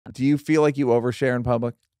Do you feel like you overshare in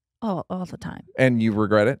public? Oh, all the time. And you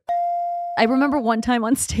regret it? I remember one time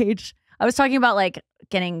on stage, I was talking about like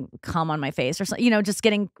getting cum on my face or something, just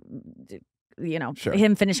getting,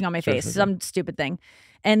 him finishing on my face, some stupid thing.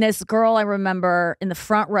 And this girl I remember in the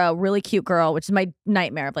front row, really cute girl, which is my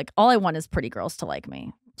nightmare of like, all I want is pretty girls to like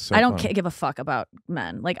me. So I don't give a fuck about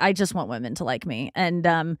men. Like, I just want women to like me.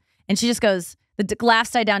 And she just goes, the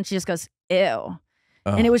laughs died down. She just goes, ew.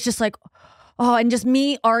 And it was just like, oh, and just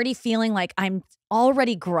me already feeling like I'm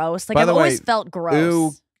already gross. Like, I've always felt gross.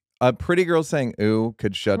 Ooh, a pretty girl saying ooh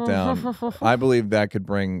could shut down. I believe that could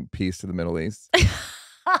bring peace to the Middle East.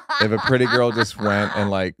 If a pretty girl just went and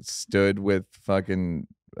like stood with fucking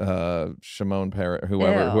Shimon Peres,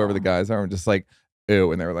 whoever the guys are, and just like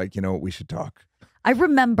ew, and they were like, you know what, we should talk. I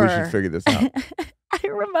remember. We should figure this out. I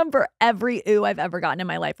remember every ooh I've ever gotten in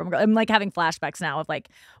my life from a girl. I'm like having flashbacks now of like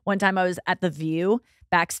one time I was at The View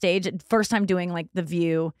backstage, first time doing like The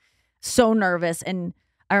View, so nervous, and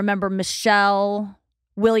I remember Michelle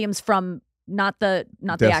Williams from not the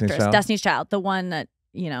actress, Destiny's Child, the one that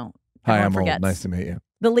Hi, I'm forgets. Old. Nice to meet you.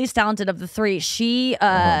 The least talented of the three. She,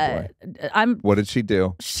 what did she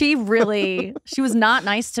do? She was not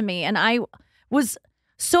nice to me, and I was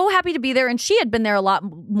so happy to be there. And she had been there a lot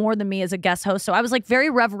more than me as a guest host, so I was like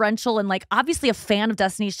very reverential and like obviously a fan of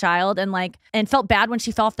Destiny's Child, and felt bad when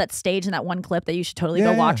she fell off that stage in that one clip that you should totally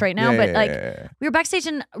go watch right now. We were backstage,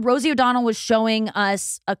 and Rosie O'Donnell was showing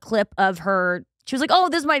us a clip of her. She was like, oh,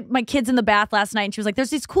 this is my kids in the bath last night. And she was like, there's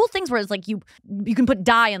these cool things where it's like you can put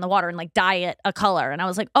dye in the water and like dye it a color. And I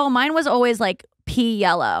was like, oh, mine was always like pea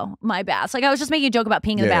yellow, my bath. Like I was just making a joke about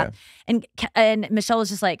peeing in the bath. And Michelle was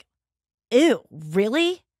just like, ew,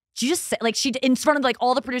 really? She just said, like, she in front of like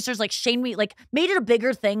all the producers, like shamed me, like made it a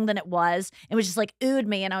bigger thing than it was. It was just like oohed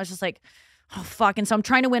me. And I was just like, oh, fuck. And so I'm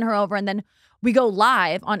trying to win her over. And then we go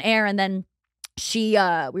live on air, and then we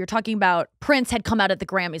were talking about Prince had come out at the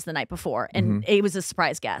Grammys the night before, and he was a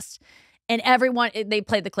surprise guest. And everyone, they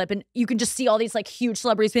played the clip, and you can just see all these like huge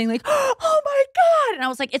celebrities being like, oh my God. And I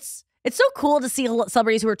was like, it's so cool to see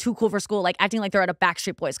celebrities who are too cool for school, like acting like they're at a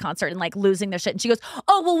Backstreet Boys concert and like losing their shit. And she goes,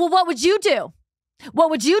 oh, well, what would you do? What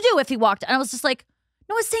would you do if he walked? And I was just like,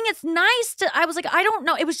 no, I was saying it's nice to, I was like, I don't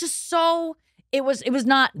know. It was just so, it was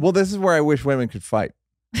not. Well, this is where I wish women could fight.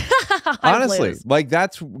 Honestly, like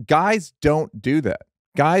guys don't do that.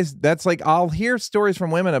 Guys, that's like, I'll hear stories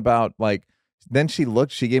from women about like, then she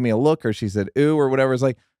gave me a look, or she said, ooh, or whatever. It's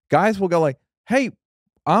like, guys will go like, hey,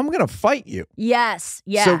 I'm going to fight you. Yes.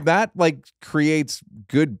 Yeah. So that like creates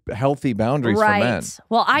good, healthy boundaries for men.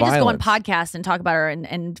 Well, I just go on podcasts and talk about her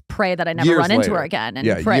and pray that I never run into her again.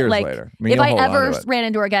 And pray, years like, later. I mean, if I ever ran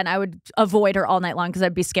into her again, I would avoid her all night long because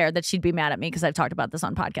I'd be scared that she'd be mad at me because I've talked about this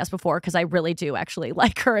on podcasts before, because I really do actually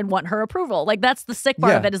like her and want her approval. Like, that's the sick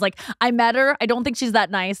part of it, is like, I met her. I don't think she's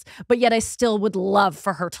that nice, but yet I still would love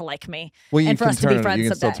for her to like me and for us to be friends someday. You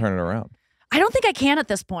can still turn it around. I don't think I can at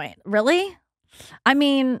this point. Really? I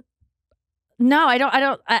mean, no, I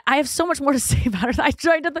don't. I have so much more to say about her.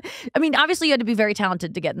 I mean, obviously you had to be very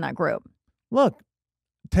talented to get in that group. Look,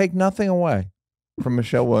 take nothing away from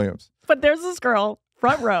Michelle Williams. But there's this girl,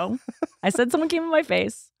 front row. I said someone came in my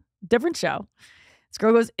face. Different show. This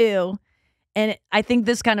girl goes, ew. And I think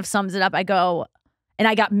this kind of sums it up. I go, and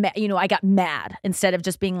I got mad instead of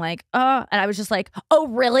just being like, and I was just like, oh,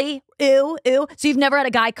 really? Ew, ew. So you've never had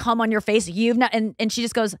a guy come on your face? You've not, and she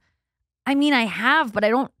just goes, I mean, I have, but I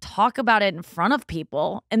don't talk about it in front of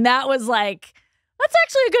people. And that was like, that's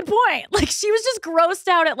actually a good point. Like, she was just grossed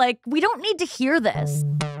out at like, we don't need to hear this.